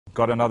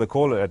Got another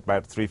call at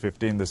about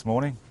 3:15 this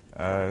morning.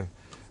 There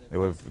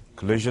were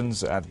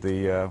collisions at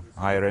the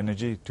higher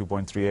energy,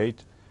 2.38,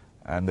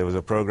 and there was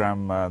a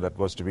program that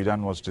was to be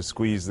done was to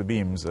squeeze the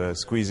beams.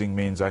 Squeezing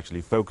means actually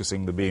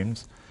focusing the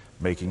beams,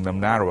 making them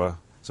narrower,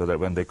 so that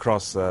when they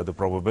cross, the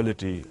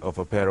probability of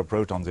a pair of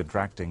protons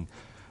interacting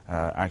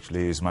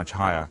actually is much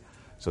higher.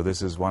 So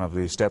this is one of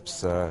the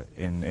steps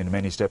in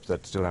many steps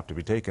that still have to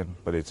be taken,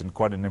 but it's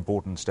quite an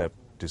important step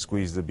to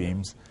squeeze the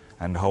beams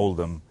and hold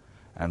them.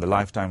 And the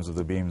lifetimes of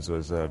the beams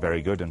was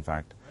very good, in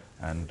fact.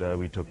 And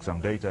we took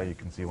some data. You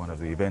can see one of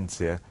the events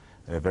here.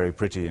 They're very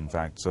pretty, in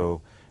fact. So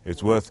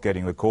it's worth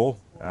getting the call.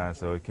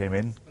 So it came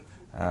in,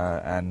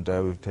 and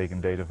we've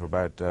taken data for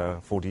about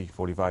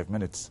 45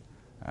 minutes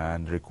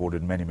and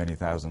recorded many, many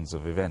thousands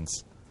of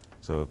events.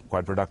 So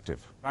quite productive.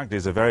 In fact,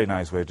 it's a very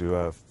nice way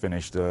to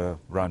finish the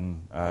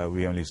run.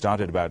 We only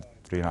started about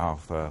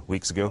 3.5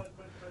 weeks ago.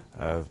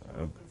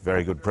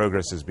 Very good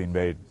progress has been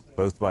made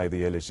both by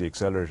the LHC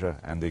accelerator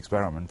and the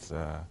experiments,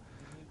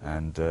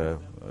 and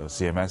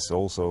CMS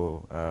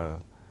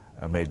also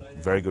made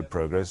very good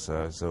progress.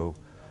 So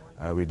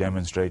we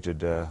demonstrated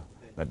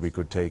that we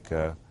could take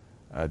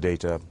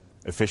data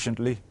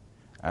efficiently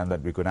and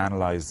that we could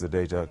analyze the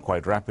data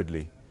quite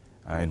rapidly.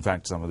 In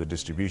fact, some of the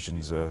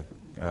distributions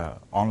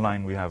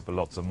online, we have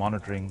lots of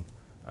monitoring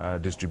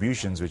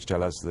distributions which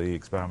tell us the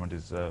experiment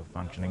is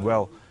functioning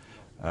well.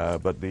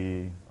 But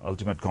the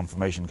ultimate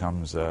confirmation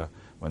comes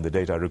when the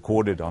data are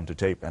recorded onto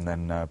tape and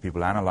then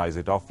people analyze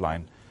it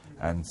offline.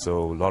 And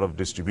so a lot of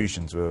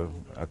distributions will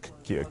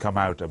come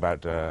out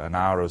about an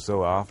hour or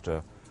so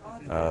after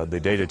the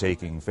data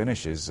taking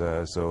finishes.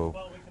 So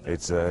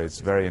it's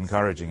very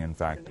encouraging, in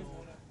fact.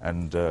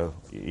 And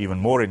even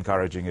more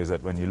encouraging is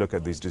that when you look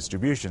at these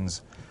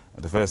distributions,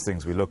 the first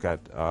things we look at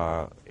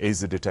is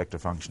the detector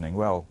functioning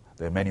well.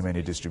 There are many,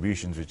 many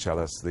distributions which tell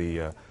us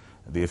the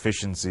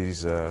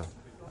efficiencies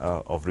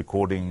of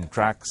recording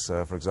tracks,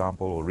 for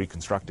example, or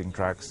reconstructing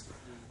tracks,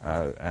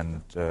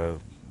 and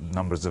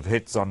numbers of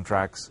hits on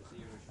tracks,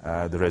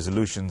 the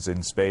resolutions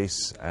in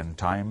space and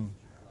time,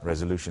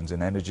 resolutions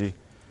in energy,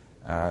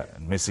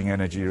 missing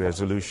energy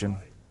resolution,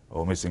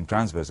 or missing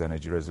transverse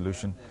energy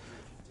resolution.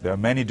 There are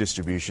many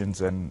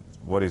distributions, and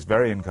what is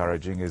very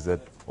encouraging is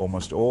that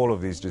almost all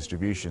of these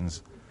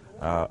distributions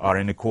are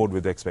in accord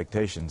with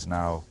expectations.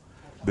 Now,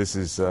 this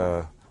is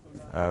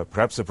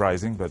perhaps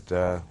surprising,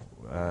 but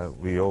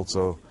we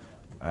also,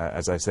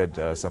 as I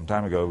said some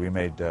time ago, we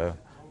made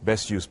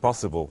best use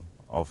possible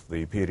of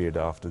the period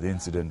after the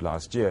incident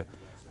last year.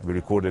 We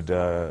recorded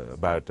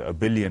about 1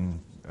 billion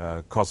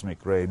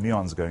cosmic ray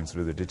muons going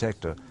through the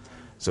detector.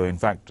 So in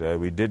fact,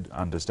 we did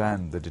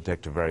understand the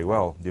detector very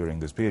well during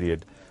this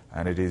period,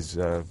 and it is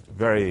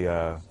very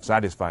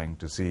satisfying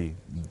to see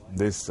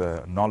this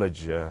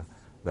knowledge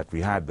that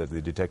we had, that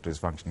the detector is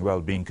functioning well,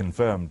 being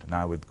confirmed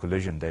now with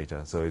collision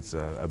data. So it's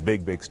a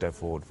big, big step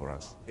forward for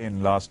us.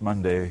 Last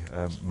Monday,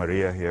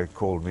 Maria here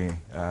called me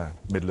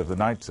middle of the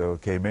night, so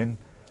came in,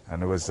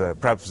 and it was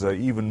perhaps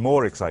even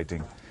more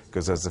exciting,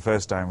 because that's the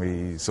first time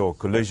we saw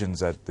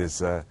collisions at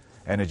this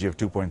energy of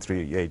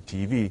 2.38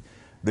 TeV.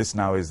 This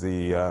now is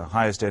the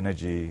highest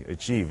energy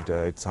achieved.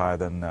 It's higher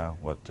than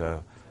what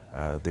the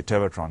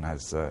Tevatron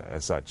has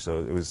as such. So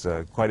it was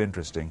quite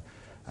interesting.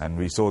 And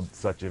we saw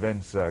such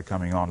events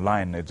coming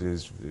online. It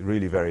is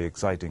really very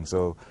exciting.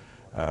 So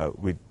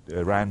we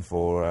ran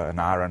for an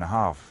hour and a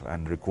half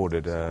and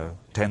recorded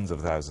tens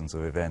of thousands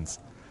of events.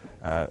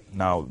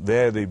 Now,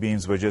 there the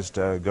beams were just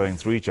going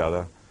through each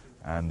other,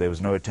 and there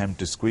was no attempt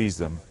to squeeze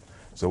them.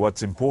 So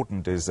what's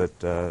important is that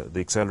the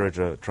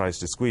accelerator tries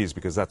to squeeze,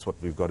 because that's what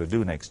we've got to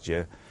do next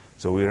year.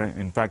 So we're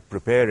in fact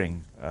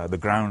preparing the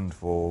ground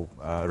for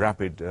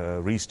rapid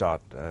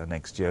restart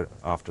next year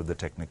after the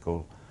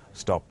technical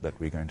stop that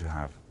we're going to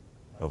have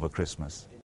over Christmas.